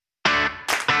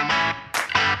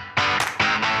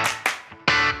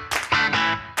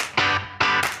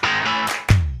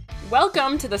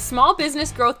Welcome to the Small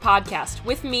Business Growth Podcast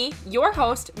with me, your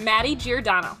host, Maddie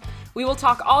Giordano. We will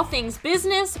talk all things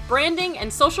business, branding,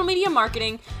 and social media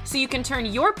marketing so you can turn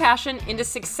your passion into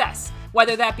success,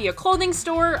 whether that be a clothing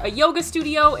store, a yoga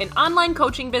studio, an online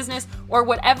coaching business, or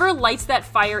whatever lights that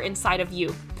fire inside of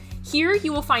you. Here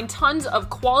you will find tons of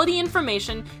quality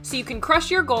information so you can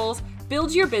crush your goals,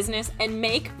 build your business, and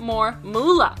make more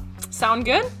moolah. Sound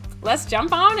good? Let's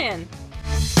jump on in.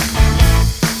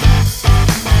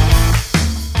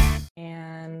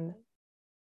 And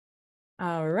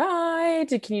all right,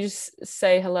 can you just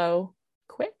say hello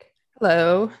quick?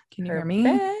 Hello, can you hear me?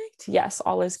 Perfect. Yes,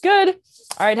 all is good.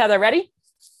 All right, Heather, ready?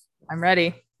 I'm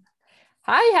ready.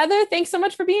 Hi, Heather. Thanks so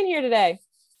much for being here today.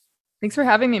 Thanks for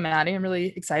having me, Maddie. I'm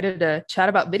really excited to chat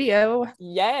about video.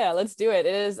 Yeah, let's do it.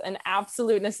 It is an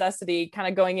absolute necessity kind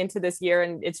of going into this year,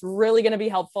 and it's really going to be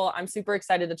helpful. I'm super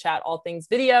excited to chat all things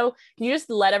video. Can you just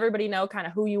let everybody know kind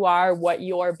of who you are, what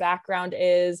your background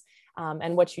is,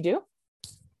 and what you do?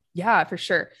 Yeah, for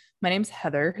sure. My name's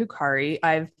Heather Hukari.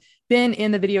 I've been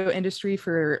in the video industry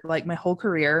for like my whole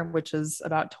career, which is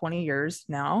about 20 years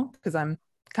now because I'm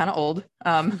kind of old.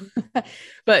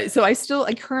 But so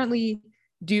I currently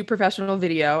do professional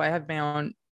video. I have my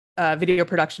own video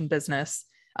production business.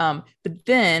 But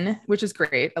then, which is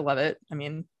great. I love it. I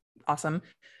mean, awesome.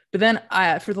 But then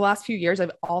for the last few years,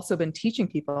 I've also been teaching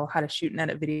people how to shoot and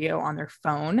edit video on their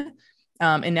phone.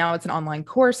 And now it's an online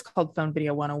course called Phone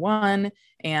Video 101.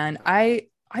 And I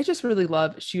just really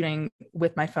love shooting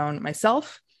with my phone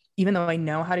myself, even though I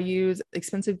know how to use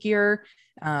expensive gear.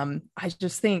 I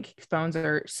just think phones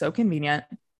are so convenient.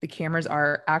 The cameras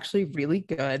are actually really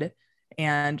good.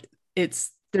 And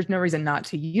there's no reason not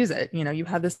to use it. You know, you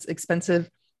have this expensive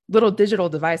little digital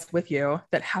device with you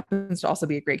that happens to also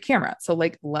be a great camera. So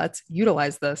like, let's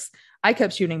utilize this. I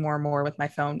kept shooting more and more with my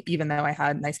phone, even though I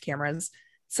had nice cameras.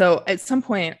 So at some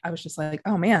point I was just like,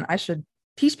 oh man, I should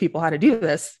teach people how to do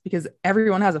this because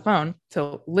everyone has a phone.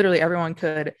 So literally everyone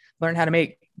could learn how to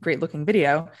make great looking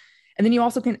video. And then you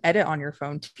also can edit on your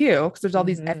phone too, because there's all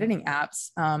these editing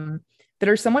apps that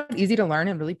are somewhat easy to learn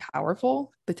and really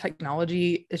powerful. The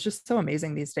technology is just so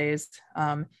amazing these days.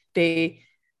 They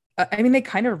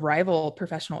kind of rival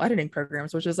professional editing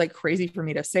programs, which is like crazy for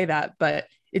me to say that, but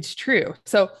it's true.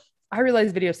 So I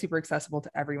realized video is super accessible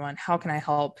to everyone. How can I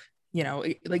help,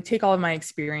 like take all of my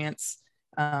experience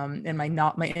and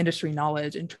my industry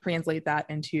knowledge and translate that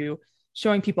into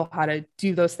showing people how to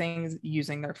do those things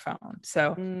using their phone.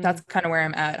 So that's kind of where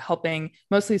I'm at, helping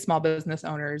mostly small business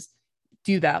owners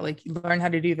do that, like learn how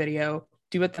to do video,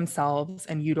 do it themselves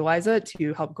and utilize it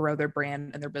to help grow their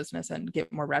brand and their business and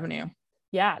get more revenue.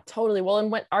 Yeah, totally. Well, and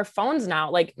what our phones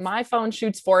now, like my phone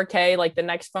shoots 4K, like the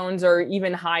next phones are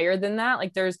even higher than that.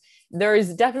 Like there's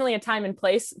definitely a time and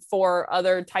place for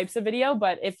other types of video,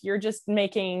 but if you're just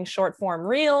making short form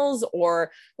reels or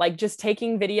like just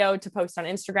taking video to post on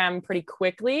Instagram pretty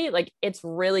quickly, like it's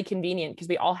really convenient because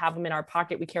we all have them in our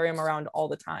pocket. We carry them around all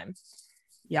the time.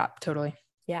 Yeah, totally.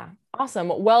 Yeah. Awesome.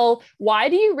 Well, why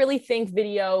do you really think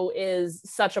video is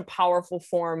such a powerful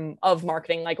form of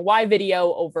marketing? Like why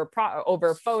video over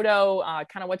photo?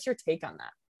 Kind of what's your take on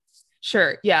that?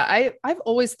 Sure. Yeah. I've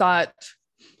always thought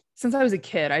since I was a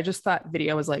kid, I just thought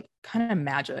video was like kind of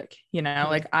magic,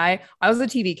 like I was a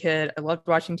TV kid. I loved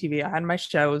watching TV. I had my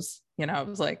shows, I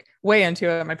was like way into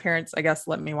it. My parents, I guess,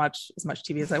 let me watch as much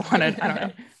TV as I wanted. I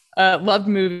don't know. Loved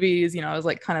movies, I was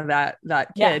like kind of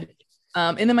that kid. Yeah.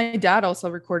 And then my dad also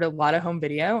recorded a lot of home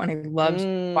video and I loved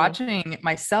watching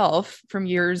myself from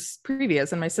years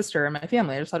previous and my sister and my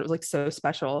family. I just thought it was like so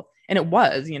special. And it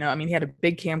was, he had a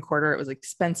big camcorder. It was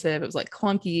expensive. It was like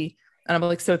clunky. And I'm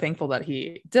like so thankful that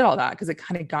he did all that because it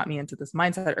kind of got me into this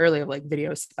mindset early of like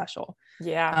video is special.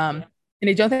 Yeah. And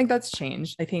I don't think that's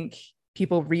changed. I think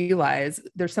people realize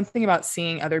there's something about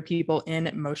seeing other people in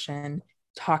motion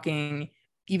talking,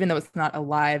 even though it's not a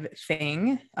live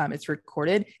thing, it's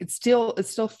recorded, it still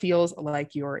feels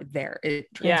like you're there. It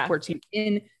transports you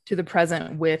into the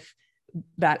present with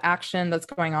that action that's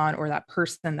going on or that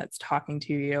person that's talking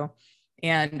to you.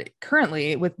 And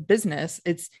currently with business,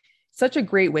 it's such a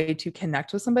great way to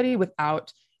connect with somebody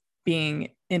without being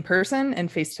in person and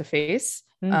face to face.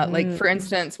 Like for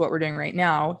instance, what we're doing right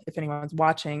now, if anyone's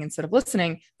watching instead of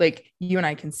listening, like you and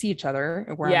I can see each other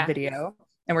and we're on video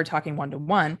and we're talking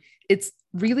one-to-one. It's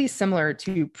really similar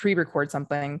to pre-record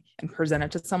something and present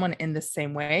it to someone in the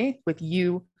same way with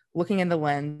you looking in the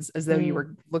lens as though you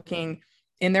were looking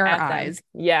in their eyes.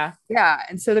 Yeah. Yeah.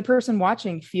 And so the person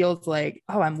watching feels like,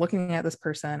 oh, I'm looking at this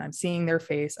person. I'm seeing their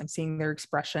face. I'm seeing their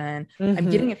expression. I'm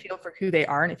getting a feel for who they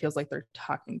are. And it feels like they're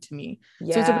talking to me.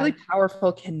 Yeah. So it's a really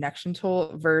powerful connection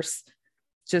tool versus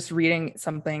just reading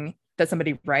something that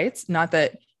somebody writes. Not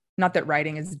that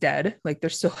writing is dead. Like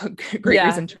there's still a great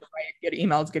reason to write good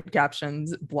emails, good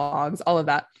captions, blogs, all of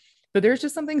that. But there's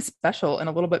just something special and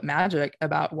a little bit magic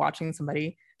about watching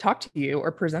somebody talk to you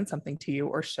or present something to you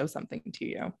or show something to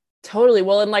you. Totally.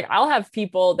 Well, and like I'll have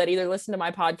people that either listen to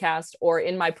my podcast or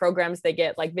in my programs, they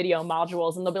get like video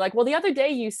modules and they'll be like, well, the other day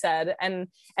you said, and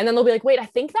then they'll be like, wait, I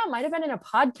think that might've been in a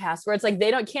podcast, where it's like,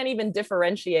 can't even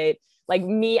differentiate like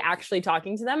me actually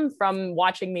talking to them from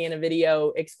watching me in a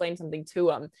video explain something to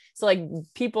them. So like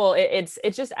people, it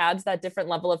just adds that different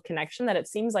level of connection, that it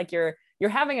seems like you're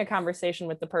having a conversation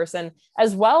with the person,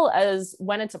 as well as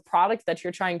when it's a product that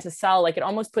you're trying to sell, like it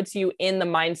almost puts you in the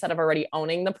mindset of already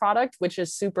owning the product, which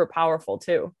is super powerful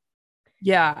too.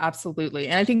 Yeah, absolutely.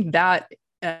 And I think that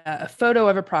a photo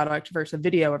of a product versus a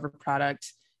video of a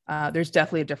product, there's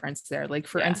definitely a difference there. Like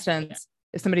for instance,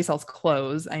 if somebody sells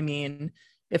clothes, I mean,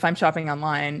 if I'm shopping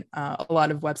online, a lot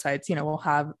of websites, will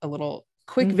have a little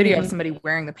quick video of somebody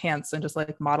wearing the pants and just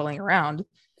like modeling around.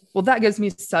 Well, that gives me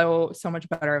so much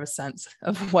better of a sense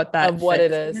of what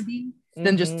it is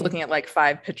than just looking at like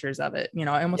 5 pictures of it.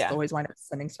 I almost always wind up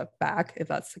sending stuff back if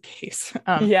that's the case.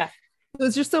 So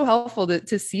it's just so helpful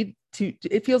to see,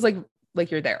 it feels like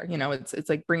you're there, it's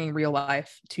like bringing real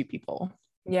life to people.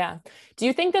 Yeah. Do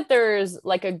you think that there's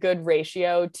like a good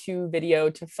ratio to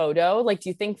video to photo? Like, do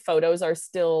you think photos are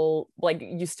still like,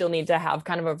 you still need to have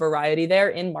kind of a variety there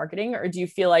in marketing? Or do you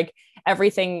feel like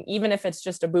everything, even if it's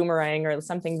just a boomerang or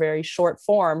something very short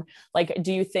form, like,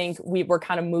 do you think we're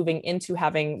kind of moving into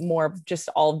having more of just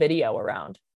all video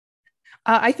around?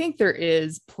 I think there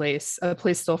is a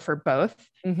place still for both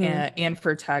and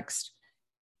for text,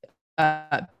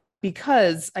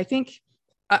 because I think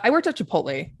I worked at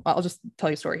Chipotle. I'll just tell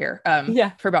you a story here.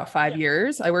 For about 5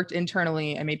 years, I worked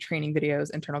internally. I made training videos,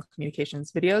 internal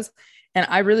communications videos. And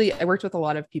I worked with a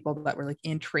lot of people that were like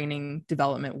in training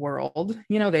development world.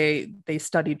 They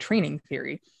studied training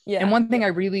theory. And one thing I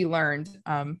really learned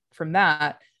from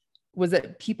that was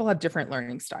that people have different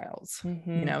learning styles.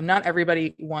 Not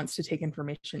everybody wants to take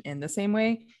information in the same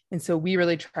way. And so we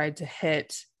really tried to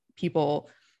hit people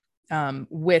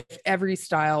with every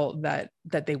style that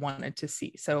they wanted to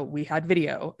see. So we had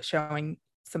video showing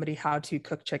somebody how to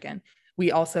cook chicken.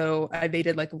 We also, they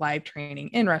did like live training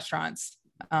in restaurants.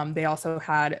 They also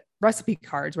had recipe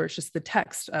cards where it's just the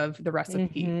text of the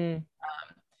recipe.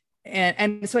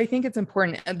 And so I think it's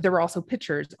important. There were also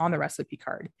pictures on the recipe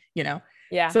card,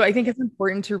 So I think it's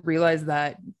important to realize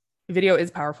that video is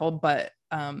powerful, but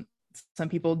some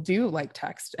people do like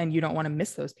text, and you don't want to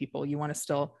miss those people. You want to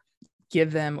still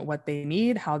give them what they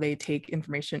need, how they take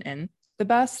information in the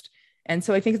best. And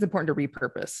so I think it's important to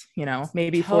repurpose,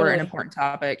 maybe for an important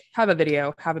topic, have a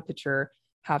video, have a picture,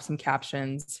 have some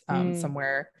captions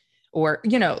somewhere, or,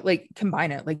 like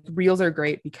combine it. Like reels are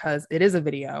great because it is a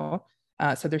video.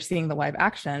 So they're seeing the live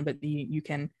action, but you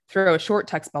can throw a short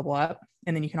text bubble up,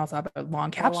 and then you can also have a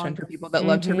long caption for people that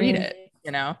love to read it,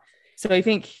 So I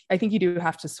think you do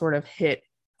have to sort of hit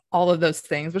all of those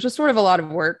things, which is sort of a lot of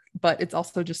work, but it's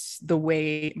also just the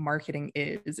way marketing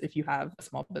is if you have a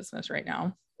small business right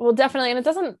now. Well, definitely. And it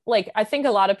doesn't, like, I think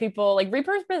a lot of people like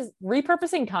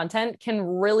repurposing content can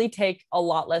really take a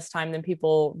lot less time than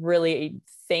people really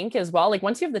think as well. Like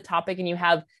once you have the topic and you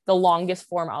have the longest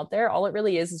form out there, all it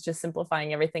really is just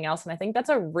simplifying everything else. And I think that's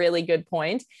a really good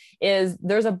point. Is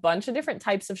there's a bunch of different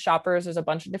types of shoppers. There's a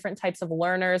bunch of different types of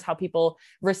learners, how people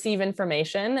receive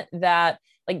information, that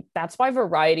like, that's why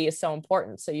variety is so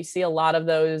important. So you see a lot of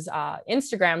those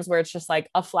Instagrams where it's just like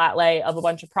a flat lay of a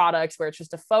bunch of products, where it's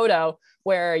just a photo,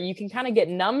 where you can kind of get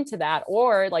numb to that.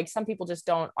 Or like some people just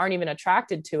aren't even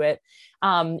attracted to it.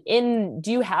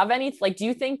 Do you have any, like, do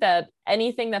you think that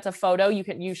anything that's a photo,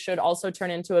 you should also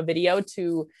turn into a video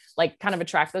to like kind of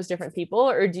attract those different people?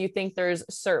 Or do you think there's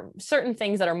certain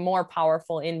things that are more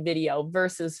powerful in video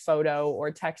versus photo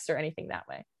or text or anything that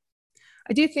way?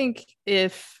 I do think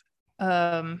if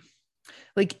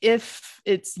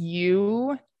it's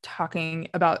you talking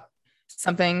about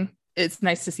something, it's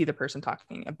nice to see the person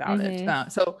talking about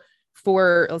it. So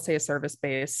for, let's say, a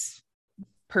service-based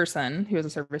person who has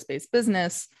a service-based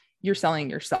business, you're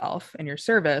selling yourself and your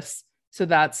service. So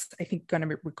that's, I think, going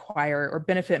to require or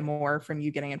benefit more from you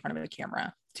getting in front of a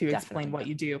camera to explain what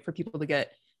you do, for people to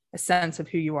get a sense of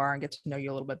who you are and get to know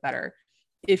you a little bit better.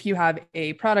 If you have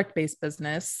a product-based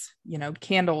business,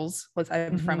 candles, I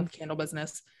have a friend with a candle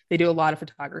business. They do a lot of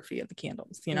photography of the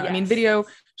candles, I mean, video,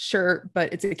 sure,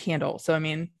 but it's a candle. So, I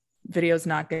mean, video is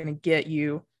not going to get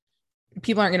you,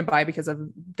 people aren't going to buy because of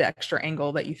the extra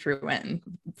angle that you threw in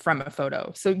from a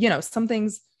photo. So, some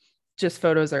things, just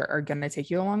photos are going to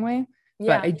take you a long way.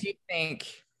 But I do think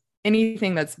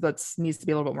anything that's needs to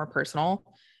be a little bit more personal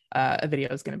a video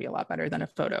is going to be a lot better than a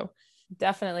photo.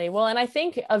 Definitely. Well, and I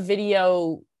think a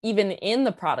video, even in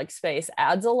the product space,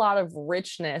 adds a lot of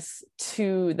richness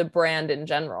to the brand in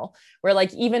general, where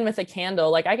like, even with a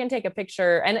candle, like I can take a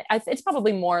picture and it's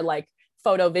probably more like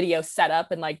photo video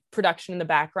setup and like production in the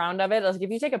background of it. Like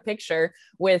if you take a picture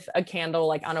with a candle,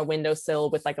 like on a windowsill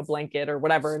with like a blanket or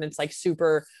whatever, and it's like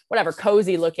super, whatever,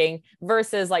 cozy looking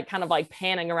versus like kind of like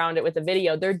panning around it with the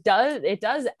video, it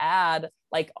does add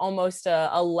like almost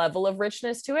a level of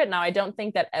richness to it. Now, I don't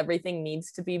think that everything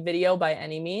needs to be video by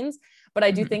any means, but I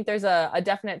do think there's a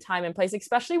definite time and place,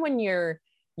 especially when you're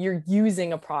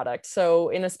using a product. So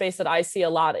in a space that I see a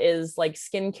lot is like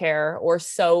skincare or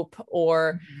soap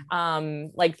or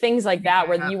like things like that,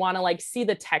 where you want to like see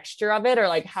the texture of it, or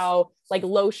like how like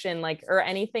lotion, like, or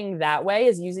anything that way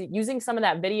is using some of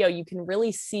that video. You can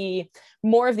really see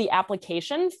more of the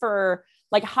application for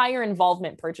like higher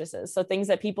involvement purchases. So things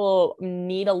that people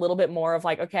need a little bit more of,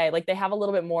 like, okay, like they have a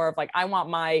little bit more of like, I want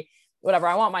my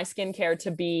skincare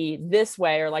to be this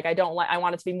way, or like, I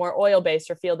want it to be more oil-based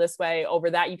or feel this way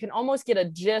over that. You can almost get a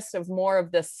gist of more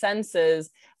of the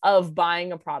senses of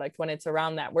buying a product when it's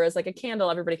around that. Whereas like a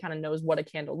candle, everybody kind of knows what a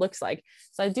candle looks like.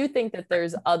 So I do think that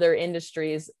there's other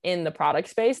industries in the product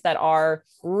space that are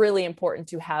really important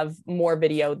to have more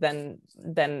video than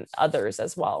others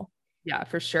as well. Yeah,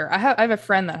 for sure. I have a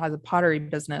friend that has a pottery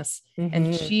business,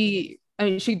 and she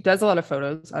does a lot of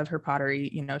photos of her pottery.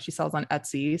 You know, she sells on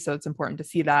Etsy, so it's important to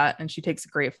see that. And she takes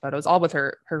great photos, all with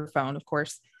her phone, of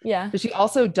course. Yeah. But she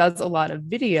also does a lot of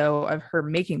video of her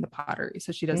making the pottery.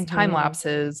 So she does time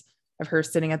lapses of her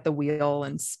sitting at the wheel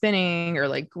and spinning, or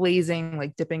like glazing,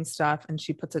 like dipping stuff. And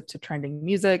she puts it to trending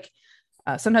music.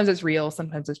 Sometimes it's real,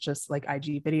 sometimes it's just like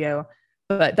IG video.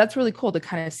 But that's really cool to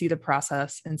kind of see the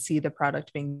process and see the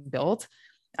product being built.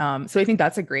 So I think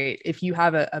that's if you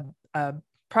have a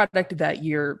product that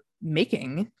you're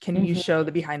making, can you show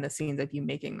the behind the scenes of you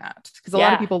making that? Because a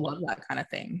lot of people love that kind of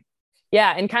thing.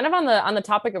 Yeah. And kind of on the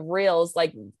topic of reels,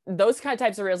 like those kind of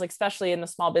types of reels, like especially in the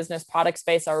small business product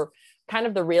space, are kind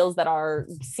of the reels that are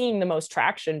seeing the most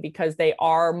traction, because they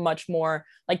are much more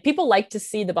like, people like to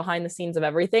see the behind the scenes of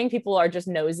everything. People are just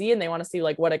nosy and they want to see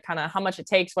like how much it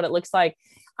takes, what it looks like.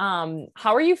 How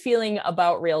are you feeling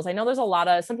about reels? I know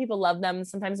there's some people love them.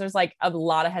 Sometimes there's like a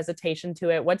lot of hesitation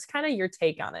to it. What's kind of your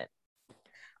take on it?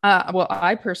 Well,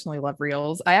 I personally love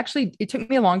reels. It took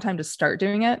me a long time to start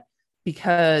doing it,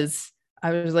 because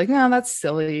I was like, no, that's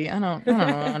silly. I don't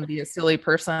want to be a silly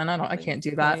person. I can't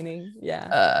do that.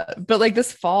 Yeah. But like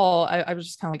this fall, I was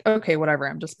just kind of like, okay, whatever.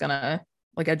 I just got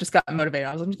motivated.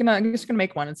 I'm just gonna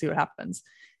make one and see what happens.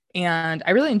 And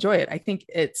I really enjoy it. I think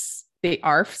they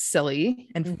are silly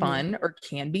and fun, or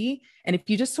can be. And if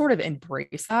you just sort of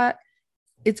embrace that,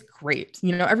 it's great.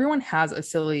 You know, everyone has a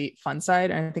silly, fun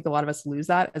side. And I think a lot of us lose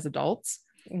that as adults.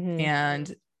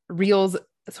 And reels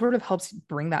sort of helps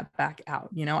bring that back out.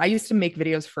 You know, I used to make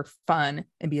videos for fun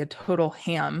and be a total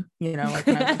ham, you know, like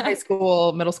when I was in high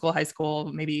school, middle school, high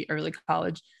school, maybe early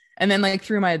college. And then like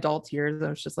through my adult years, I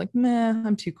was just like, meh,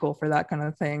 I'm too cool for that kind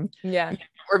of thing. Yeah.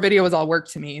 Or video was all work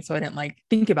to me. So I didn't like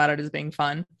think about it as being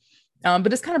fun.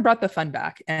 But it's kind of brought the fun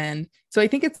back. And so I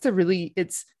think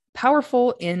it's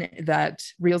powerful in that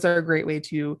reels are a great way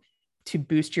to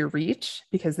boost your reach,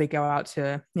 because they go out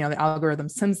to, you know, the algorithm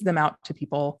sends them out to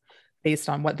people based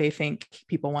on what they think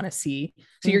people want to see.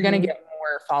 So you're going to get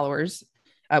more followers,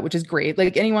 which is great.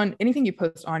 Like anything you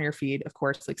post on your feed, of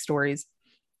course, like stories,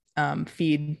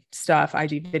 feed stuff,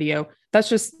 IG video, that's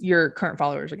just your current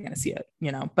followers are going to see it,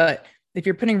 you know. But if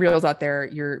you're putting reels out there,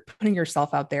 you're putting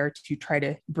yourself out there to try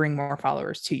to bring more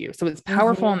followers to you. So it's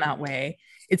powerful in that way.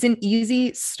 It's an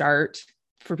easy start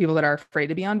for people that are afraid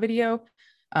to be on video,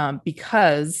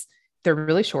 because they're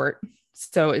really short.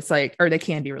 So it's like, or they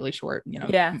can be really short, you know.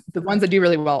 Yeah. The ones that do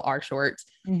really well are short.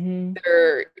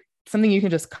 They're something you can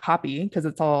just copy, because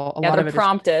it's all a lot of it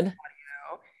prompted.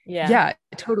 Yeah,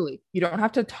 totally. You don't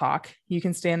have to talk. You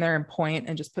can stand there and point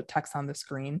and just put text on the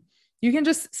screen. You can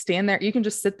just stand there. You can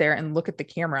just sit there and look at the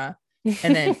camera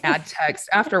and then add text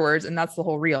afterwards. And that's the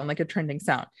whole reel, and like a trending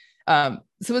sound.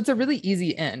 So it's a really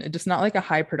easy in. It's just not like a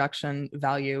high production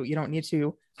value. You don't need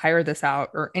to hire this out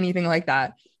or anything like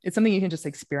that. It's something you can just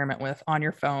experiment with on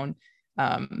your phone,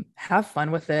 have fun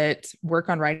with it, work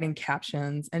on writing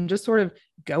captions, and just sort of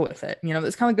go with it. You know,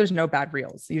 it's kind of like there's no bad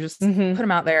reels. You just put them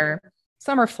out there.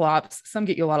 Some are flops. Some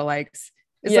get you a lot of likes.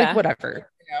 It's like whatever.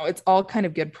 it's all kind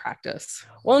of good practice.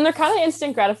 Well, and they're kind of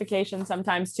instant gratification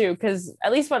sometimes too, because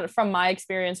at least from my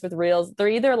experience with reels, they're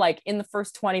either like in the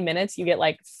first 20 minutes, you get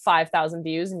like 5,000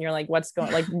 views and you're like, what's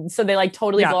going like, so they like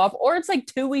totally blow up, or it's like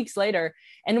 2 weeks later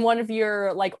and one of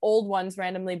your like old ones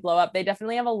randomly blow up. They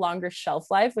definitely have a longer shelf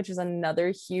life, which is another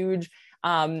huge,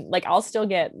 like I'll still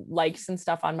get likes and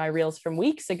stuff on my reels from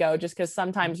weeks ago, just because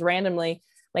sometimes randomly,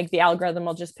 like the algorithm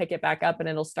will just pick it back up and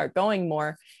it'll start going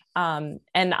more. And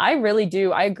I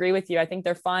agree with you. I think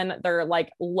they're fun. They're like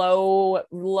low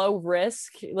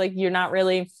risk. Like you're not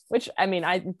really, which I mean,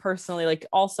 I personally like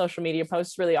all social media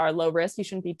posts really are low risk. You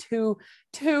shouldn't be too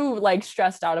like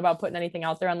stressed out about putting anything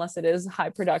out there unless it is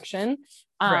high production.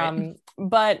 Right.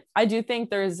 But I do think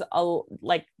there's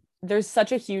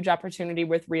such a huge opportunity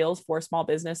with reels for small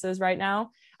businesses right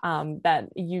now, that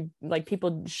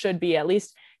people should be at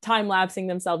least time lapsing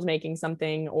themselves making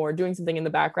something or doing something in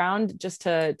the background just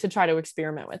to try to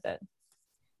experiment with it.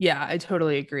 Yeah, I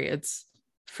totally agree. It's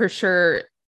for sure.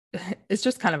 It's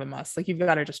just kind of a must. Like you've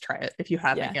got to just try it if you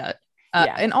haven't yet.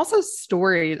 And also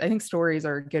stories. I think stories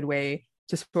are a good way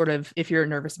to sort of, if you're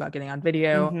nervous about getting on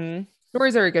video,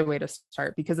 stories are a good way to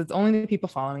start because it's only the people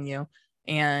following you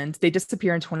and they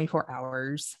disappear in 24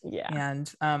 hours. Yeah.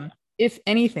 And if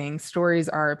anything, stories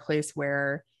are a place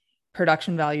where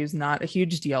production value is not a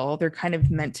huge deal. They're kind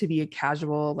of meant to be a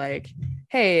casual, like,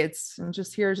 hey, I'm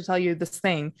just here to tell you this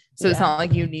thing. So it's not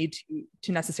like you need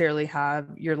to necessarily have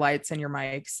your lights and your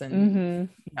mics and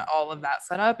all of that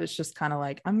set up. It's just kind of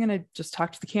like, I'm going to just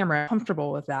talk to the camera. I'm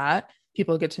comfortable with that.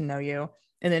 People get to know you.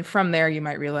 And then from there, you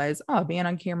might realize, oh, being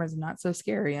on camera is not so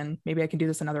scary. And maybe I can do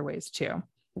this in other ways too.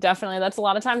 Definitely. That's a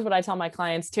lot of times what I tell my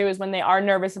clients too, is when they are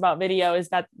nervous about video, is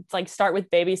that it's like, start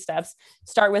with baby steps,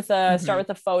 start with a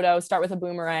photo, start with a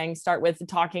boomerang, start with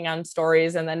talking on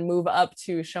stories, and then move up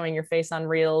to showing your face on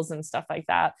reels and stuff like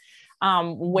that.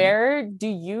 Where do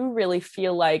you really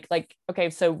feel like, okay,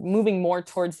 so moving more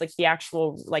towards like the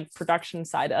actual like production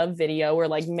side of video or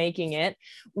like making it,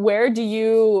 where do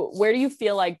you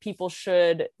feel like people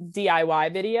should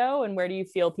DIY video, and where do you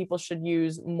feel people should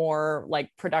use more like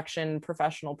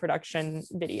professional production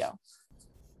video?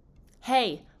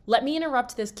 Hey, let me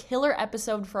interrupt this killer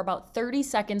episode for about 30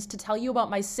 seconds to tell you about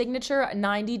my signature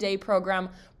 90-day program,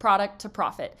 Product to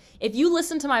Profit. If you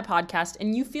listen to my podcast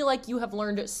and you feel like you have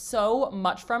learned so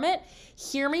much from it,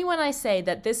 hear me when I say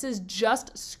that this is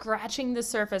just scratching the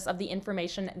surface of the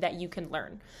information that you can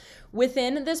learn.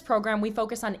 Within this program, we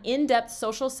focus on in-depth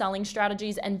social selling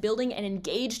strategies and building an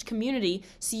engaged community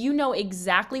so you know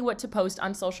exactly what to post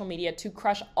on social media to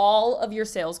crush all of your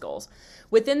sales goals.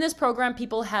 Within this program,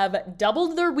 people have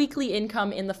doubled their weekly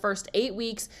income in the first 8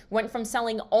 weeks, went from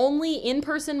selling only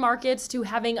in-person markets to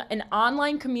having an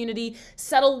online community,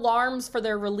 set alarms for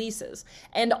their releases,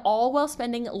 and all while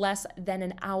spending less than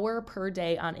an hour per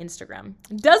day on Instagram.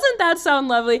 Doesn't that sound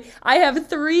lovely? I have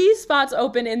 3 spots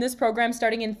open in this program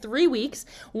starting in 3 weeks.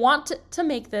 Want to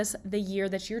make this the year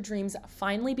that your dreams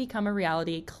finally become a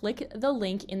reality? Click the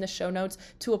link in the show notes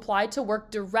to apply to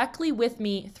work directly with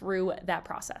me through that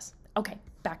process. Okay,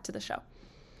 back to the show.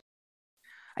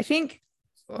 I think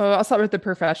I'll start with the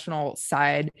professional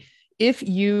side. If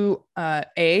you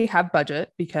have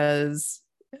budget, because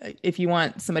if you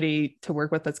want somebody to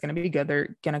work with that's going to be good,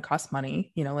 they're going to cost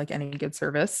money, like any good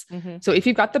service. So if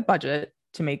you've got the budget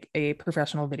to make a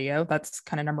professional video, that's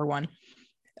kind of number one.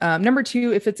 Number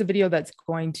two, if it's a video that's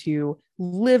going to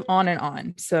live on and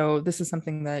on. So this is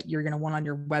something that you're going to want on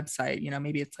your website.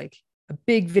 Maybe it's like a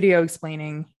big video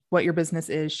explaining what your business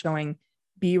is, showing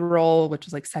B-roll, which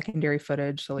is like secondary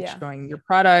footage. So like showing your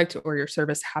product or your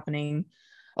service happening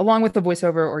along with the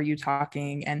voiceover or you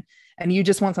talking, and you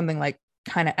just want something like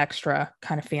kind of extra,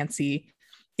 kind of fancy.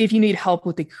 If you need help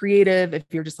with the creative, if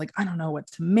you're just like, I don't know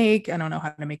what to make, I don't know how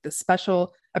to make this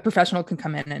special, a professional can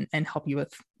come in and help you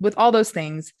with all those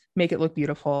things, make it look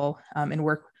beautiful, and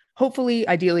work. Hopefully,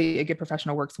 ideally, a good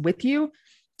professional works with you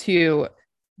to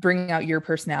bring out your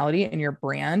personality and your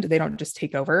brand. They don't just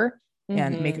take over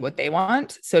and make it what they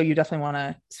want. So you definitely want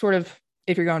to sort of,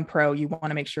 if you're going pro, you want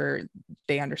to make sure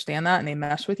they understand that and they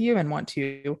mesh with you and want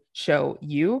to show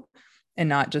you and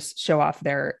not just show off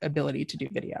their ability to do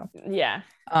video.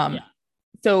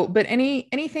 So, but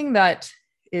anything that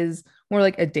is more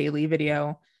like a daily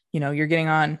video, you're getting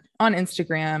on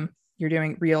Instagram, you're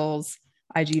doing reels,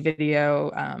 IG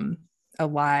video, a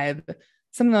live,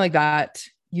 something like that.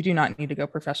 You do not need to go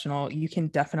professional. You can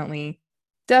definitely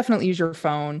use your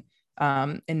phone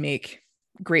and make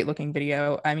great looking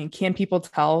video. I mean, can people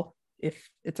tell if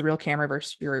it's a real camera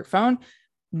versus your phone?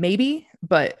 Maybe,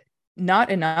 but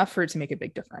not enough for it to make a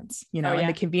big difference, and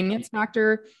the convenience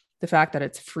factor, the fact that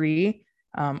it's free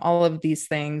All of these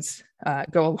things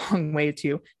go a long way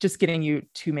to just getting you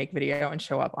to make video and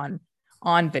show up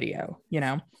on video,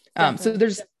 so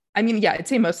there's, I mean, yeah, I'd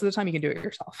say most of the time you can do it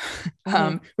yourself,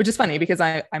 which is funny because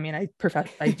I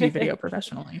do video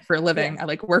professionally for a living. I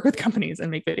like work with companies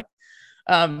and make video.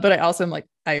 But I also am like,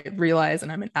 I realize,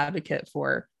 and I'm an advocate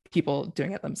for people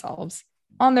doing it themselves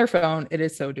on their phone. It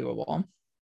is so doable.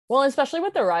 Well, especially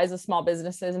with the rise of small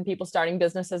businesses and people starting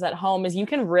businesses at home, is you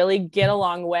can really get a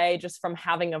long way just from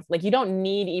having you don't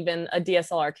need even a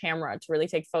DSLR camera to really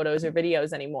take photos or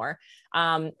videos anymore.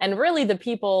 And really the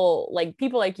people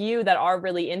like you that are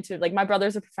really into, like, my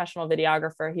brother's a professional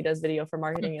videographer. He does video for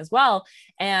marketing as well.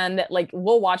 And like,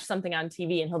 we'll watch something on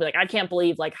TV and he'll be like, I can't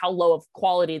believe like how low of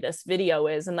quality this video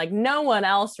is. And like, no one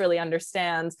else really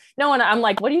understands. I'm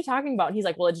like, what are you talking about? And he's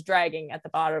like, well, it's dragging at the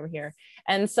bottom here.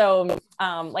 And so,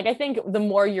 I think the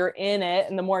more you're in it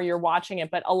and the more you're watching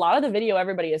it, but a lot of the video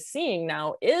everybody is seeing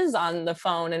now is on the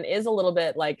phone and is a little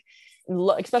bit like,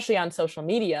 especially on social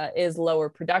media, is lower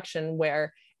production,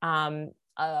 where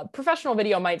professional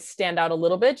video might stand out a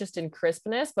little bit just in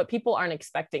crispness, but people aren't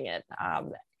expecting it.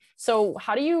 So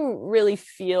how do you really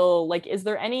feel like, is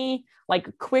there any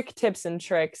like quick tips and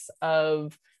tricks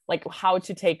of like how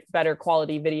to take better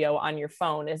quality video on your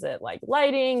phone? Is it like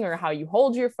lighting or how you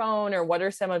hold your phone, or what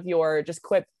are some of your just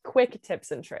quick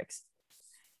tips and tricks?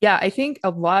 Yeah, I think a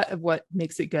lot of what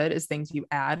makes it good is things you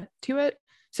add to it.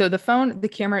 So the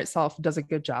camera itself does a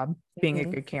good job being a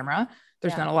good camera.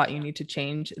 There's not a lot you need to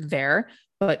change there.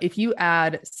 But if you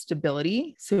add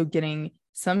stability, so getting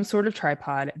some sort of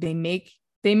tripod, they make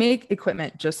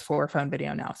equipment just for phone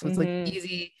video now. So it's like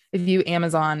easy. If you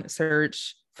Amazon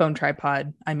search phone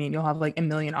tripod, I mean, you'll have like a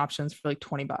million options for like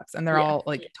 $20 and they're all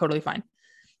like totally fine.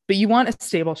 But you want a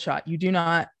stable shot. You do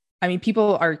not, I mean,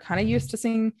 people are kind of used to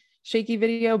seeing shaky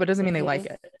video, but doesn't mean they like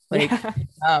it. Like,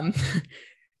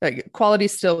 like quality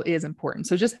still is important.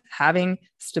 So just having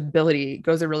stability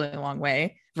goes a really long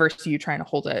way versus you trying to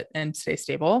hold it and stay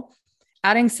stable.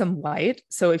 Adding some light.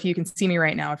 So if you can see me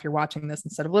right now, if you're watching this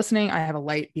instead of listening, I have a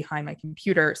light behind my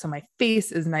computer. So my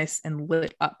face is nice and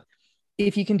lit up.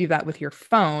 If you can do that with your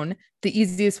phone, the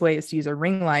easiest way is to use a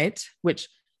ring light, which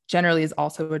generally is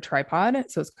also a tripod.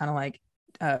 So it's kind of like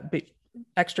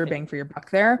extra bang for your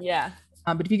buck there. Yeah.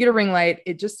 But if you get a ring light,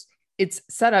 it's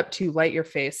set up to light your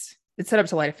face. It's set up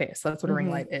to light a face. So that's what a ring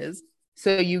light is.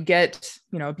 So you get,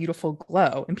 a beautiful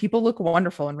glow, and people look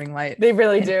wonderful in ring light. They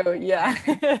really do. Yeah.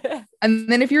 And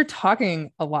then if you're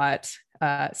talking a lot,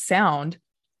 sound,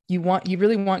 you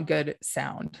really want good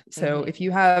sound. So if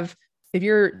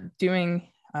you're doing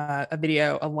a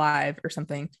video, a live or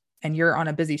something, and you're on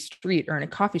a busy street or in a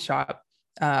coffee shop,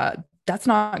 that's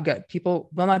not good. People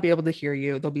will not be able to hear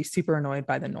you. They'll be super annoyed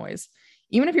by the noise.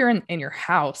 Even if you're in your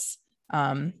house,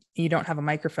 you don't have a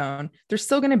microphone, there's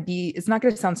still going to be, it's not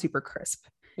going to sound super crisp.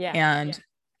 Yeah. And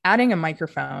adding a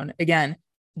microphone, again,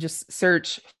 just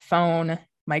search phone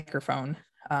microphone.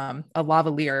 A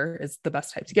lavalier is the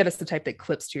best type to get. Us the type that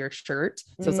clips to your shirt.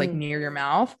 So it's like near your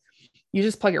mouth. You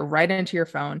just plug it right into your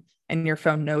phone, and your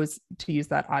phone knows to use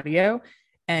that audio,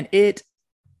 and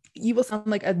you will sound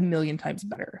like a million times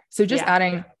better. So just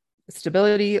adding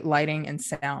stability, lighting, and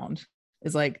sound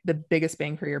is like the biggest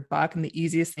bang for your buck and the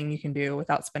easiest thing you can do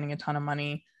without spending a ton of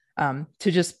money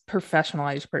to just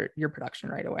professionalize your production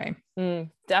right away.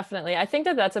 Definitely. I think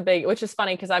that's a big, which is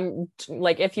funny because I'm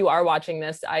like, if you are watching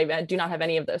this, I do not have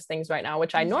any of those things right now,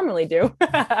 which I normally do,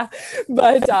 but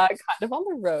kind of on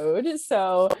the road.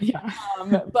 So,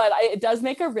 but it does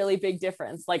make a really big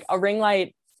difference. Like a ring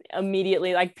light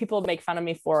immediately, like people make fun of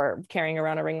me for carrying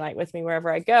around a ring light with me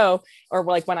wherever I go, or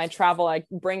like when I travel, I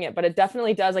bring it, but it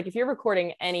definitely does. Like if you're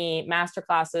recording any master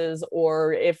classes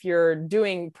or if you're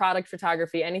doing product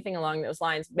photography, anything along those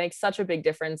lines makes such a big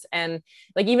difference. And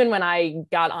like, even when I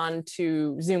got on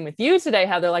to Zoom with you today,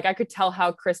 Heather, like I could tell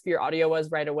how crisp your audio was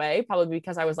right away, probably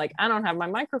because I was like, I don't have my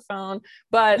microphone,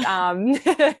 but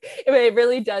it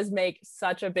really does make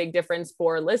such a big difference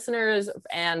for listeners.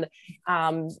 And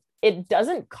it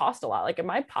doesn't cost a lot. Like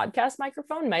my podcast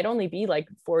microphone might only be like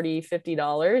 $40,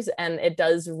 $50. And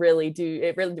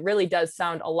it really does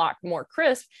sound a lot more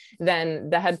crisp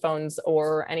than the headphones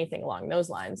or anything along those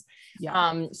lines.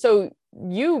 Yeah. So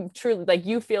you truly, like,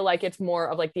 you feel like it's more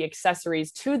of like the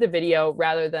accessories to the video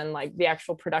rather than like the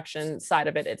actual production side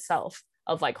of it itself,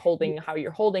 of like how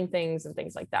you're holding things and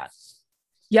things like that.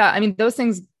 Yeah. I mean, those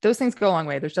things go a long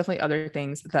way. There's definitely other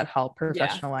things that help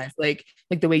professionalize, like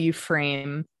the way you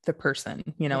frame the person,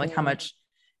 like how much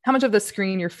of the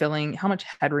screen you're filling, how much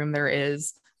headroom there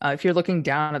is, If you're looking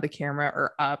down at the camera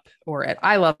or up or at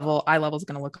eye level is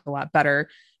going to look a lot better.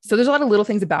 So there's a lot of little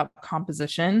things about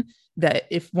composition that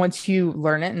if once you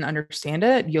learn it and understand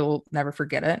it, you'll never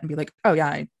forget it and be like, oh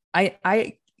yeah,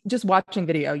 I just watching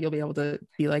video, you'll be able to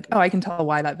be like, oh, I can tell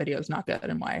why that video is not good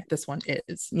and why this one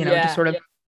is, just sort of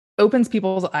opens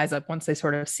people's eyes up. Once they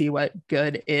sort of see what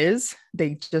good is,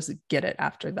 they just get it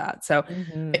after that. So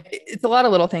it's a lot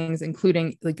of little things,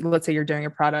 including like, let's say you're doing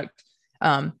a product.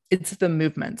 It's the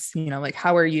movements, like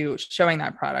how are you showing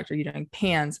that product? Are you doing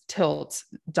pans, tilts,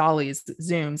 dollies,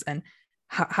 zooms, and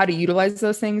how to utilize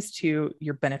those things to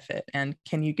your benefit? And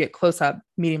can you get close up,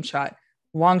 medium shot,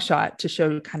 long shot to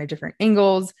show kind of different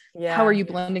angles? How are you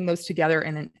blending those together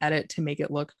in an edit to make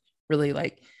it look really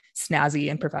like snazzy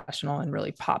and professional and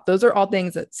really pop? Those are all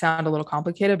things that sound a little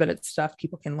complicated, but it's stuff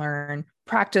people can learn,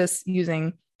 practice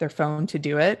using their phone to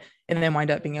do it, and then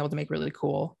wind up being able to make really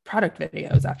cool product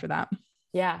videos after that.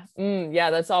 Yeah.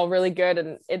 That's all really good.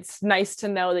 And it's nice to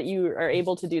know that you are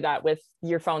able to do that with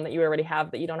your phone that you already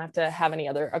have, that you don't have to have any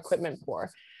other equipment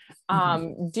for.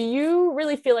 Do you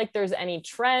really feel like there's any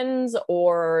trends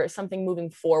or something moving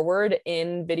forward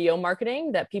in video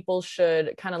marketing that people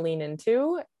should kind of lean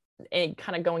into and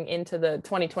kind of going into the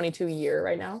 2022 year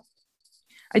right now?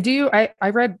 I do. I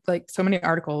read like so many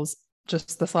articles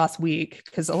just this last week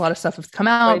because a lot of stuff has come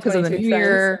out because of the new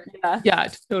year. Yeah,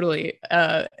 totally.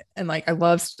 And like I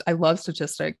love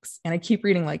statistics, and I keep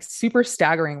reading like super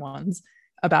staggering ones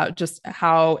about just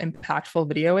how impactful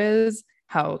video is,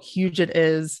 how huge it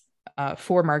is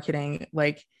for marketing.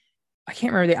 Like I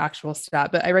can't remember the actual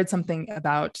stat, but I read something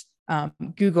about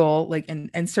Google, like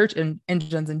and search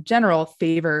engines in general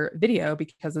favor video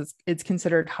because it's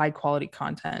considered high quality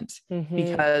content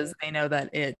because they know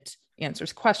that it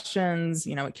answers questions,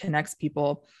 it connects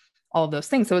people, all of those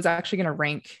things. So it's actually going to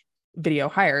rank video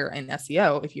higher in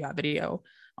SEO if you have video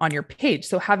on your page.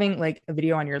 So having like a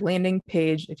video on your landing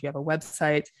page, if you have a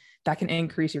website, that can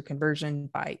increase your conversion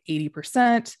by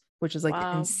 80%, which is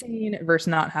like insane versus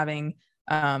not having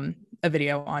a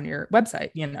video on your website,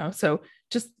 so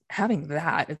just having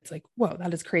that, it's like, whoa,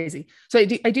 that is crazy. So I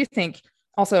do think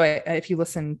also, if you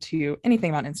listen to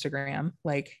anything about Instagram,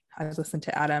 like I was listening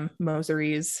to Adam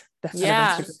Mosery's the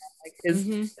head of Instagram, like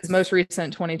his most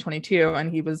recent 2022,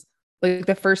 and he was like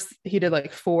he did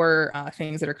like 4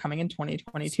 things that are coming in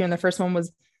 2022, and the first one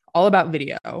was all about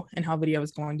video and how video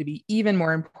is going to be even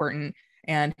more important.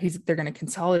 And they're going to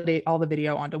consolidate all the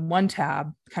video onto one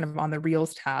tab, kind of on the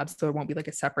Reels tab, so it won't be like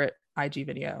a separate IG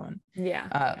video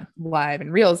and live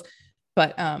and Reels.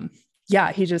 But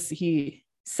he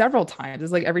several times,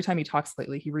 it's like every time he talks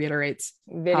lately, he reiterates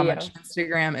how much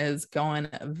Instagram is going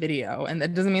video. And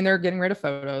that doesn't mean they're getting rid of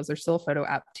photos. There's still a photo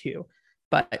app too,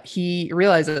 but he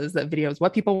realizes that video is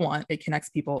what people want. It connects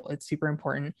people. It's super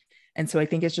important. And so I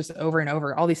think it's just over and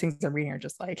over. All these things I'm reading are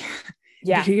just like,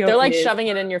 they're like shoving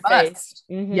it in your face.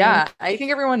 Yeah. I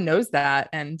think everyone knows that.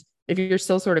 And if you're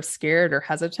still sort of scared or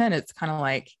hesitant, it's kind of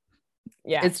like,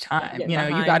 it's time, you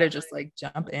got to just like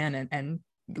jump in and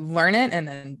learn it and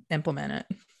then implement it.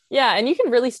 Yeah. And you can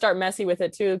really start messy with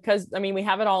it too. Cause I mean, we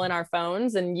have it all in our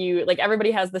phones, and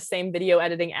everybody has the same video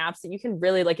editing apps that you can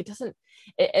really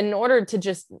in order to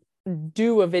just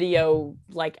do a video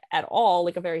like at all,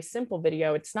 like a very simple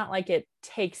video, it's not like it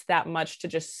takes that much to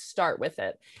just start with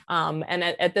it. And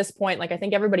at this point, like I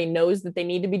think everybody knows that they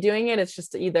need to be doing it. It's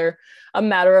just either a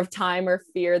matter of time or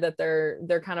fear that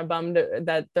they're kind of bummed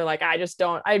that they're like,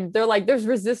 they're like, there's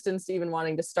resistance to even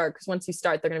wanting to start. Cause once you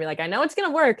start, they're going to be like, I know it's going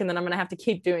to work. And then I'm going to have to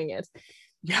keep doing it.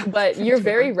 Yeah. But you're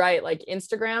very right. Like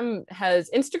Instagram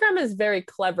is very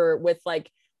clever with like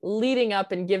leading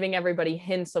up and giving everybody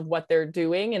hints of what they're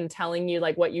doing and telling you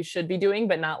like what you should be doing,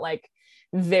 but not like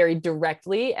very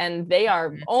directly. And they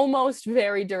are almost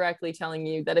very directly telling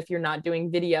you that if you're not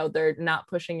doing video, they're not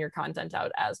pushing your content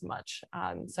out as much.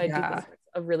 So I do think that's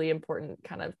a really important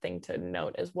kind of thing to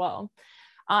note as well.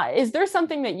 Is there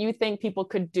something that you think people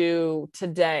could do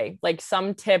today, like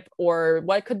some tip, or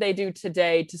what could they do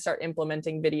today to start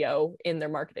implementing video in their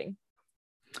marketing?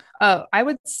 I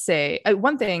would say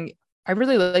one thing I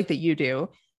really like that you do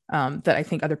that I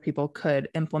think other people could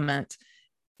implement,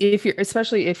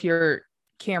 especially if you're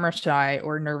camera shy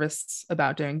or nervous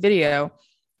about doing video,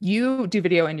 you do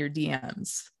video in your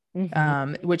DMs,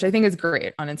 which I think is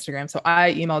great on Instagram. So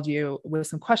I emailed you with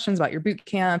some questions about your boot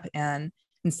camp, and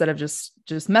instead of just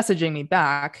messaging me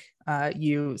back,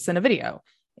 you sent a video,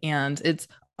 and it's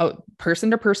a person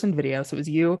to person video. So it was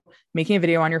you making a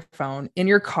video on your phone in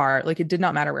your car. Like it did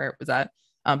not matter where it was at.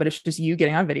 But it's just you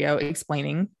getting on video,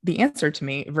 explaining the answer to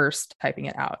me versus typing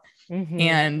it out.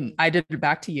 And I did it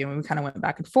back to you, and we kind of went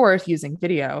back and forth using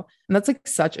video. And that's like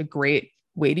such a great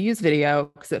way to use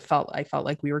video because I felt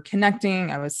like we were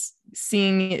connecting. I was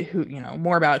seeing who,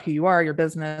 more about who you are, your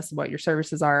business, what your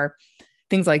services are,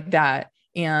 things like that.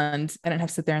 And I didn't have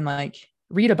to sit there and like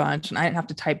read a bunch, and I didn't have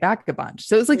to type back a bunch.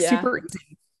 So it was like super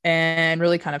easy and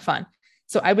really kind of fun.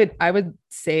 So I would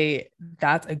say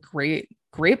that's a great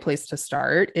place to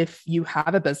start. If you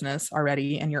have a business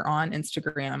already and you're on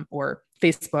Instagram or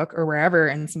Facebook or wherever,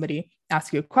 and somebody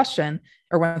asks you a question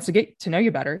or wants to get to know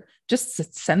you better,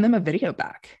 just send them a video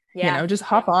back. Just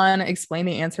hop on, explain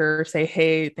the answer, say,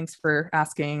 hey, thanks for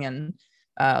asking, and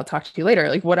I'll talk to you later,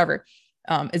 like whatever.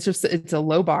 It's a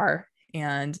low bar,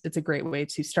 and it's a great way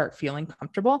to start feeling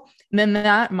comfortable. And then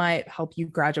that might help you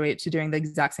graduate to doing the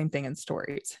exact same thing in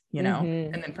stories,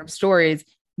 and then from stories,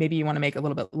 maybe you want to make a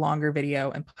little bit longer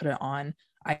video and put it on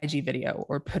IG video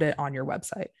or put it on your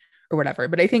website or whatever.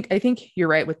 But I think you're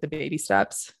right with the baby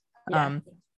steps. And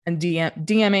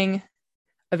DMing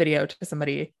a video to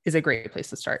somebody is a great place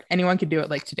to start. Anyone could do it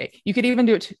like today. You could even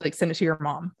do it like send it to your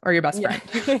mom or your best friend.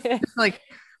 Like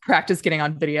practice getting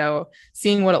on video,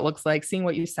 seeing what it looks like, seeing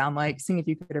what you sound like, seeing if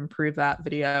you could improve that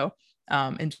video,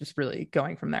 and just really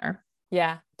going from there.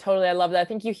 Yeah, totally. I love that. I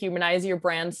think you humanize your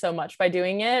brand so much by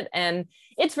doing it. And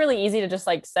it's really easy to just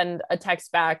like send a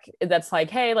text back that's like,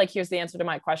 hey, like, here's the answer to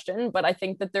my question. But I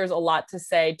think that there's a lot to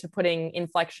say to putting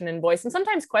inflection in voice. And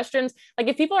sometimes questions, like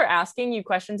if people are asking you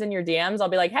questions in your DMs, I'll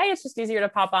be like, hey, it's just easier to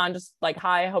pop on, just like,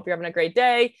 hi, I hope you're having a great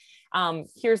day.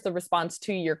 Here's the response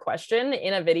to your question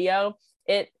in a video.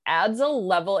 It adds a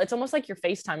level. It's almost like you're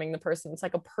FaceTiming the person. It's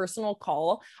like a personal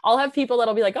call. I'll have people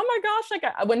that'll be like, oh my gosh,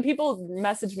 like when people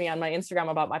message me on my Instagram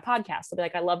about my podcast, I'll be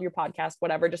like, I love your podcast,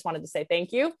 whatever. Just wanted to say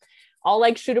thank you. I'll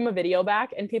like shoot them a video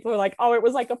back, and people are like, oh, it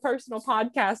was like a personal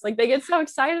podcast. Like they get so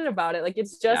excited about it. Like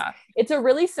it's just, it's a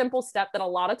really simple step that a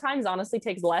lot of times honestly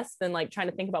takes less than like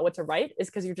trying to think about what to write, is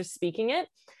because you're just speaking it.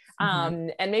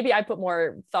 And maybe I put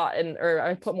more thought or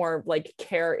I put more like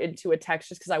care into a text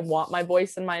just because I want my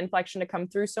voice and my inflection to come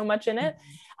through so much in it.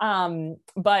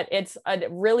 But it's a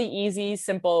really easy,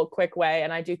 simple, quick way.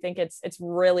 And I do think it's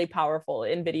really powerful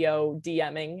in video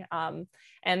DMing.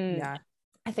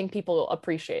 I think people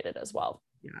appreciate it as well.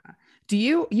 Yeah.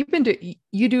 You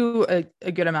do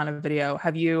a good amount of video.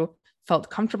 Have you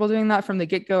felt comfortable doing that from the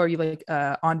get-go? Are you like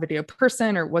on video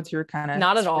person, or what's your kind of?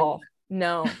 Not at all.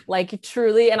 No, like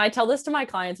truly. And I tell this to my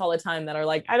clients all the time that are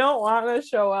like, I don't want to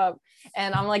show up.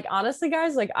 And I'm like, honestly,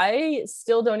 guys, like I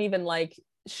still don't even like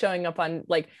showing up on,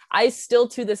 like, I still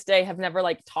to this day have never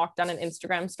like talked on an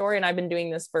Instagram story. And I've been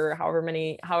doing this for however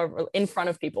in front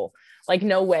of people, like,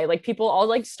 no way. Like people all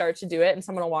like start to do it and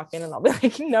someone will walk in and I'll be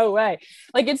like, no way.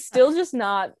 Like, it's still just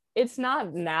it's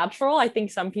not natural. I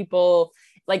think some people,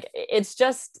 like, it's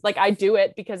just like, I do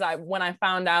it because when I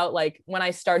found out, like when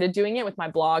I started doing it with my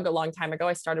blog a long time ago,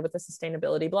 I started with a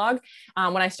sustainability blog.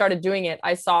 When I started doing it,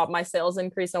 I saw my sales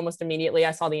increase almost immediately.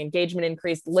 I saw the engagement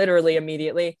increase literally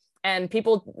immediately. And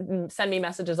people send me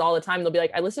messages all the time. They'll be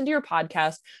like, I listened to your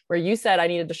podcast where you said I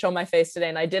needed to show my face today.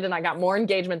 And I did. And I got more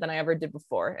engagement than I ever did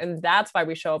before. And that's why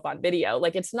we show up on video.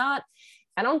 Like, it's not,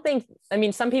 I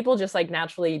mean, some people just like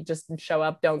naturally just show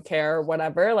up, don't care, or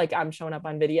whatever. Like I'm showing up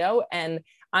on video, and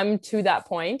I'm to that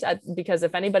point because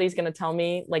if anybody's going to tell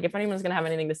me, like if anyone's going to have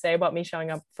anything to say about me showing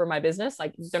up for my business,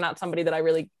 like they're not somebody that I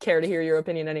really care to hear your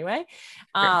opinion anyway.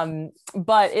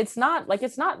 But it's not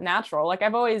natural. Like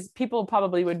people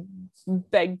probably would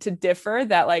beg to differ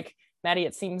that, like, Maddie,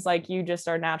 it seems like you just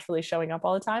are naturally showing up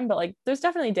all the time, but like, there's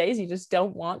definitely days you just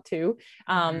don't want to.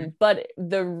 But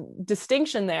the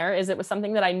distinction there is it was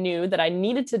something that I knew that I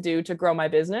needed to do to grow my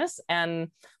business. And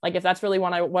like, if that's really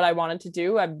what I wanted to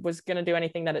do, I was going to do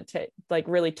anything that it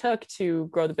really took to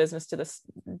grow the business to this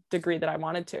degree that I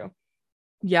wanted to.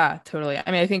 Yeah, totally.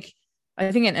 I mean, I think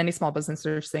in any small business,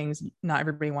 there's things not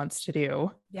everybody wants to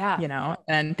do,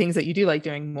 and things that you do like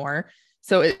doing more.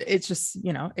 So it's just,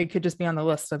 it could just be on the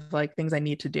list of like things I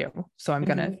need to do. So I'm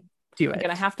going to do it. I'm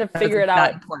going to have to figure it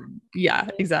out. Important. Yeah,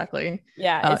 exactly.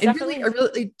 Yeah. It's definitely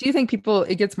really, do you think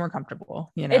it gets more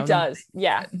comfortable? It does.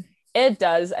 Yeah, it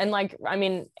does. And like, I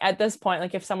mean, at this point,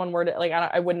 like if someone were to like,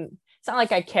 I wouldn't, it's not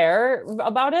like I care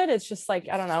about it. It's just like,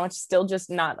 I don't know. It's still just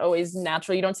not always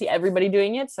natural. You don't see everybody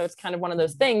doing it. So it's kind of one of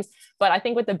those things, but I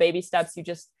think with the baby steps, you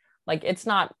just, like, it's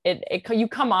not, you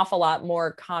come off a lot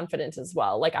more confident as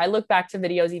well. Like I look back to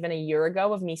videos even a year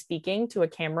ago of me speaking to a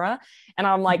camera and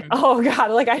I'm like, oh God,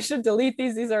 like I should delete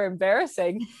these. These are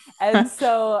embarrassing. And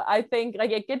so I think like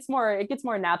it gets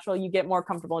more natural. You get more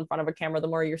comfortable in front of a camera, the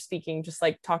more you're speaking, just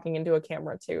like talking into a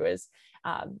camera too, is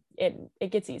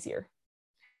it gets easier.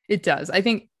 It does. I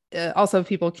think also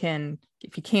people can,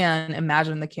 if you can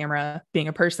imagine the camera being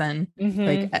a person,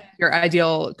 Mhm. like your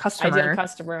ideal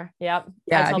customer. Yep. I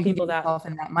Yeah. If tell you can people get that. yourself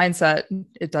in that mindset,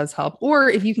 it does help. Or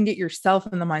if you can get yourself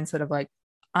in the mindset of like,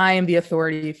 I am the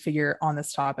authority figure on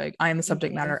this topic. I am the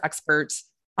subject Mhm. matter expert.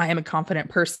 I am a confident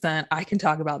person. I can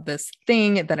talk about this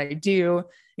thing that I do.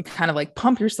 You kind of like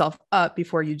pump yourself up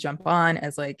before you jump on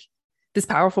as like this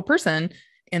powerful person.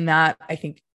 And that I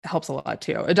think helps a lot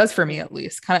too. It does for me at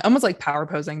least. Kind of almost like power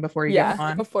posing before you Yeah, get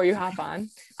on. before you hop on.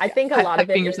 I think a lot of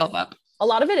it Hyping yourself up. a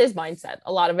lot of it is mindset.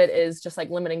 A lot of it is just like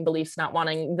limiting beliefs, not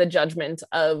wanting the judgment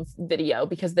of video,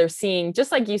 because they're seeing,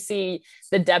 just like you see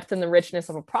the depth and the richness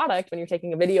of a product when you're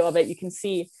taking a video of it, you can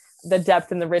see the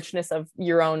depth and the richness of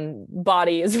your own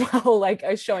body as well, like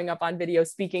showing up on video,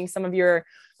 speaking some of your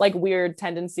like weird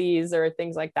tendencies or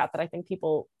things like that, that I think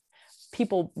people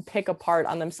pick apart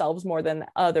on themselves more than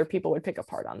other people would pick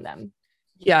apart on them.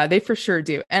 Yeah, they for sure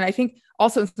do. And I think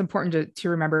also it's important to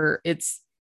remember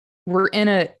we're in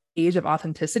an age of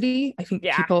authenticity. I think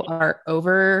people are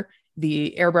over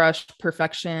the airbrush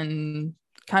perfection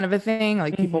kind of a thing.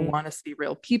 Like people want to see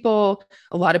real people.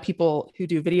 A lot of people who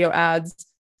do video ads,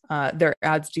 their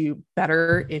ads do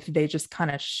better if they just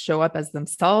kind of show up as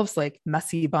themselves, like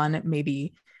messy bun,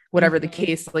 maybe whatever the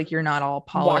case, like you're not all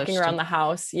polished. Walking around the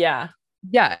house. Yeah.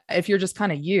 Yeah. If you're just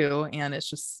kind of you and it's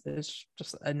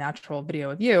just a natural video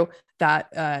of you,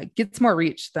 that gets more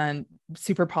reach than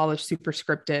super polished, super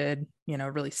scripted,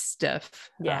 really stiff.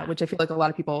 Yeah. Which I feel like a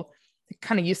lot of people, it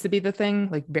kind of used to be the thing,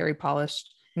 like very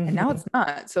polished. And now it's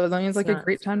not. So I mean, it's like a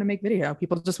great time to make video.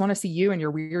 People just want to see you and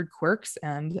your weird quirks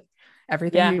and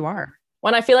everything you are.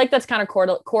 When I feel like that's kind of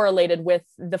correlated with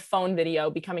the phone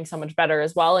video becoming so much better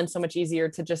as well, and so much easier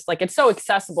to just like, it's so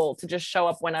accessible to just show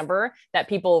up whenever, that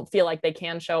people feel like they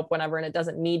can show up whenever and it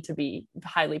doesn't need to be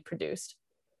highly produced.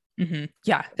 Mm-hmm.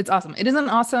 Yeah, it's awesome. It is an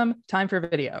awesome time for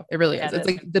video. It really is. It's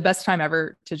like the best time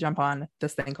ever to jump on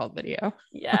this thing called video.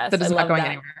 Yes. That is not going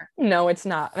anywhere. No, it's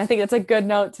not. And I think that's a good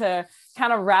note to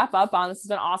kind of wrap up on. This has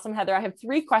been awesome, Heather. I have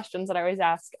 3 questions that I always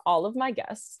ask all of my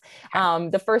guests.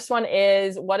 The first one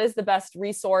is, what is the best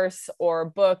resource or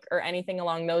book or anything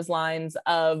along those lines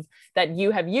of that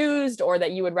you have used or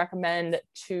that you would recommend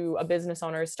to a business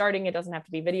owner starting? It doesn't have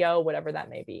to be video, whatever that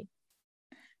may be.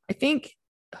 I think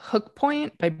Hook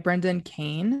Point by Brendan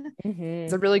Kane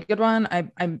is a really good one.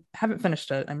 I haven't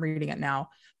finished it. I'm reading it now,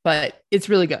 but it's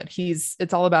really good.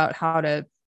 It's all about how to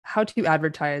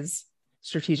advertise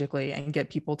strategically and get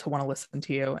people to want to listen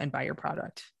to you and buy your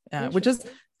product, which is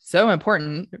so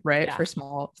important, right? Yeah. For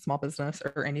small business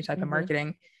or any type of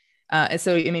marketing. And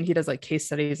so, I mean, he does like case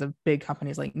studies of big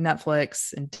companies like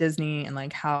Netflix and Disney and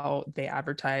like how they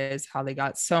advertise, how they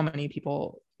got so many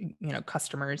people,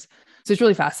 customers. So it's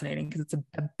really fascinating because it's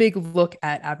a big look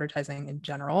at advertising in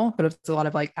general, but it's a lot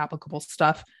of like applicable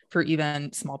stuff for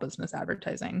even small business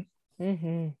advertising.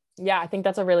 Mm-hmm. Yeah, I think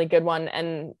that's a really good one.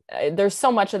 And there's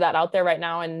so much of that out there right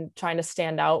now, and trying to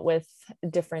stand out with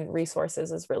different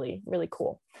resources is really, really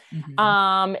cool.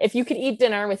 Mm-hmm. If you could eat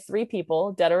dinner with 3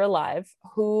 people, dead or alive,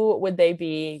 who would they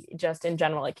be just in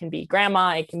general? It can be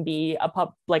grandma, it can be a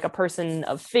public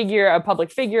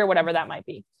figure, whatever that might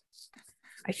be.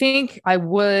 I think I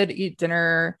would eat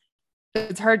dinner.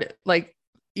 It's hard, like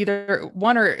either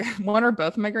one or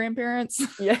both of my grandparents.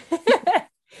 Yeah.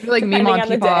 Like Mima and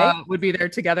Peepaw would be there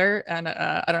together. And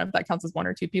I don't know if that counts as 1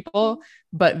 or 2 people,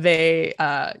 but they,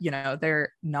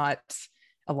 they're not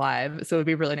alive. So it would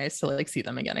be really nice to like see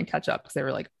them again and catch up because they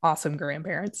were like awesome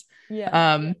grandparents.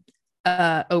 Yeah.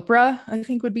 Oprah, I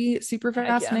think would be super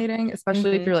fascinating,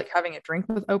 especially if you're like having a drink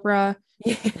with Oprah.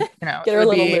 Get her a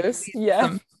little loose. Yeah.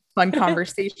 Some fun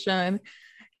conversation.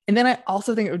 And then I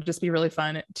also think it would just be really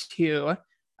fun to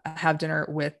have dinner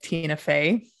with Tina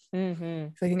Fey. Mm-hmm.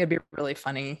 So I think it'd be really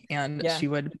funny, and she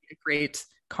would be a great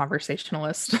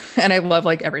conversationalist. And I love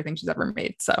like everything she's ever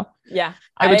made. So yeah,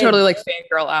 I would totally like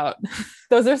fangirl out.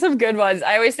 Those are some good ones.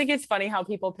 I always think it's funny how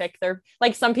people pick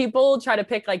some people try to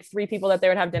pick like 3 people that they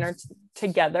would have dinner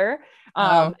together.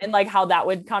 And like how that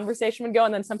conversation would go.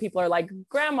 And then some people are like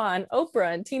Grandma and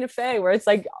Oprah and Tina Fey, where it's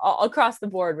like all across the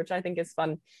board, which I think is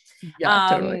fun. Yeah,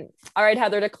 totally. All right,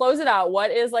 Heather, to close it out, what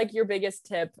is like your biggest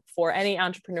tip for any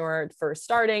entrepreneur for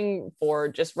starting, for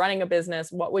just running a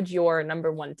business? What would your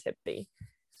number 1 tip be?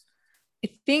 I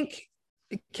think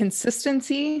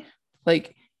consistency,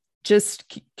 like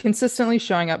just consistently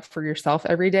showing up for yourself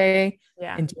every day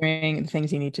and doing the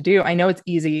things you need to do. I know it's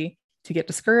easy to get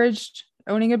discouraged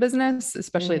owning a business,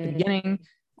 especially at the beginning,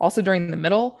 also during the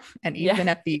middle, and even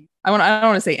at the, I don't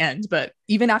want to say end, but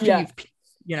even after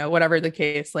you've, whatever the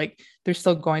case, like there's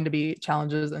still going to be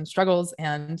challenges and struggles,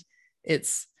 and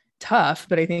it's tough.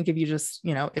 But I think if you just,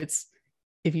 it's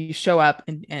if you show up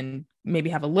and maybe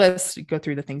have a list, go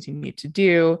through the things you need to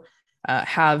do,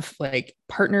 have like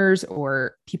partners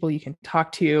or people you can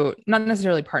talk to, not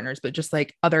necessarily partners, but just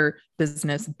like other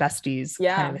business besties,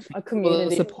 kind of a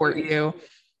community support you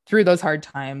through those hard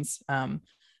times.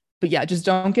 But yeah, just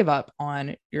don't give up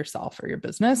on yourself or your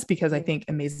business, because I think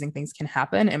amazing things can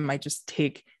happen. It might just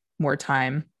take more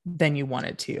time than you want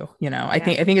it to,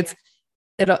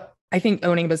 I think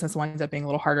owning a business winds up being a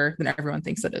little harder than everyone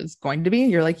thinks it is going to be.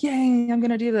 You're like, yay, I'm going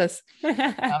to do this.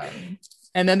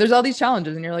 And then there's all these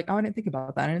challenges and you're like, oh, I didn't think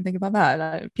about that. I didn't think about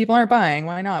that. People aren't buying.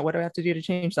 Why not? What do I have to do to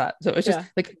change that? So it's just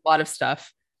like a lot of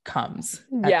stuff comes.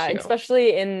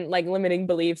 Especially in like limiting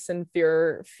beliefs and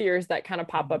fears that kind of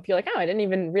pop up. You're like, oh, I didn't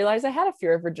even realize I had a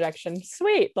fear of rejection.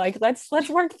 Sweet. Like, let's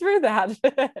work through that.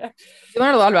 You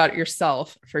learn a lot about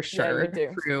yourself for sure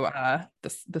through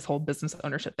this whole business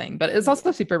ownership thing, but it's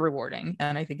also super rewarding.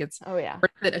 And I think it's worth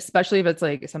it, especially if it's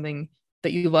like something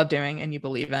that you love doing and you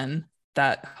believe in.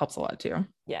 That helps a lot too.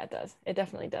 Yeah, it does. It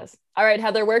definitely does. All right,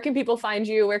 Heather, where can people find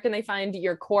you? Where can they find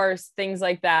your course? Things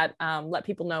like that. Let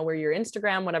people know where your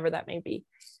Instagram, whatever that may be.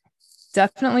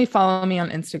 Definitely follow me on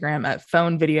Instagram at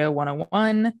Phone Video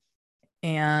 101.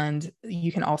 And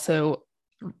you can also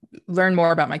learn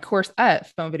more about my course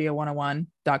at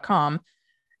phonevideo101.com.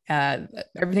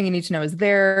 Everything you need to know is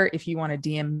there. If you want to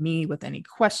DM me with any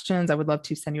questions, I would love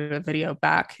to send you a video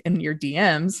back in your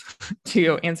DMs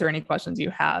to answer any questions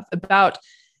you have about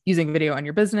using video in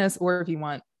your business. Or if you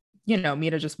want, me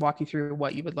to just walk you through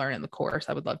what you would learn in the course,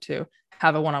 I would love to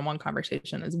have a one-on-one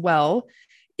conversation as well.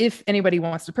 If anybody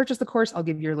wants to purchase the course, I'll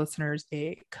give your listeners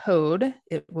a code.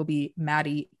 It will be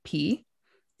Maddie P,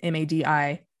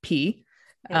 MADIP.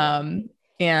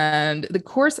 And the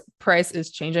course price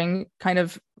is changing kind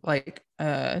of like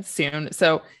soon.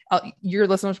 So your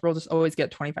listeners will just always get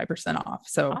 25% off.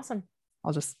 So awesome.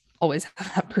 I'll just always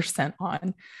have that percent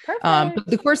on. Perfect. But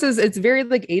the course it's very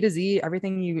like A to Z,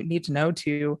 everything you need to know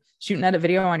to shoot and edit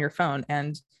video on your phone.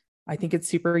 And I think it's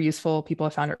super useful. People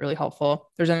have found it really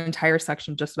helpful. There's an entire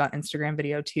section just about Instagram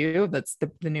video too. That's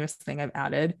the newest thing I've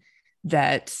added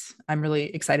that I'm really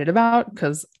excited about,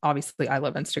 because obviously I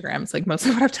love Instagram. It's like most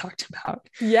of what I've talked about.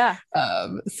 Yeah.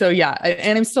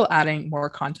 And I'm still adding more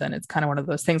content. It's kind of one of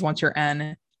those things, once you're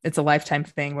in, it's a lifetime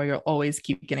thing where you'll always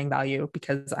keep getting value,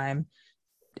 because I'm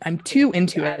too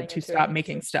into it to stop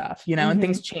making stuff, and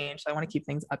things change. So I want to keep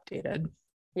things updated.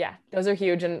 Yeah, those are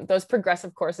huge. And those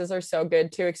progressive courses are so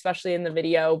good too, especially in the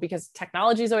video, because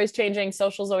technology is always changing,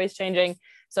 social is always changing.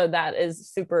 So that is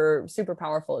super, super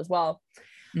powerful as well.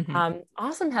 Mm-hmm.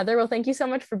 Awesome, Heather. Well, thank you so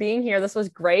much for being here. This was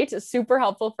great. It's super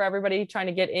helpful for everybody trying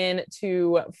to get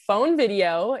into phone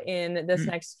video in this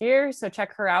next year. So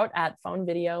check her out at Phone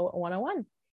Video 101.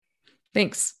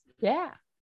 Thanks. Yeah.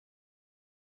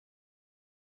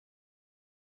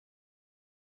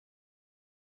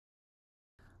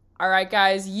 All right,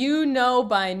 guys, you know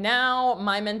by now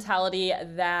my mentality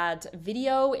that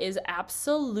video is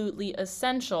absolutely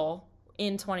essential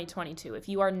in 2022. If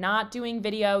you are not doing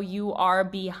video, you are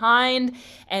behind.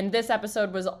 And this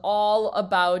episode was all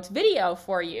about video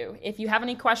for you. If you have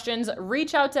any questions,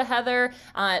 reach out to Heather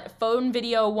at Phone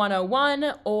Video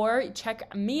 101, or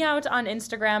check me out on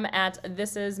Instagram at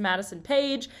This Is Madison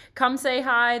Page. Come say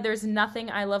hi. There's nothing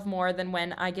I love more than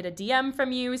when I get a DM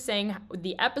from you saying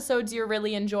the episodes you're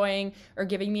really enjoying or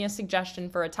giving me a suggestion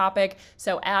for a topic.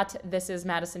 So at This Is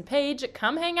Madison Page,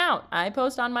 come hang out. I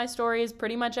post on my stories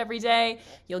pretty much every day.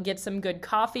 You'll get some good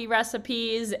coffee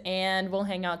recipes and we'll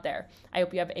hang out there. I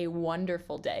hope you have a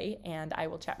wonderful day, and I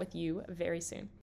will chat with you very soon.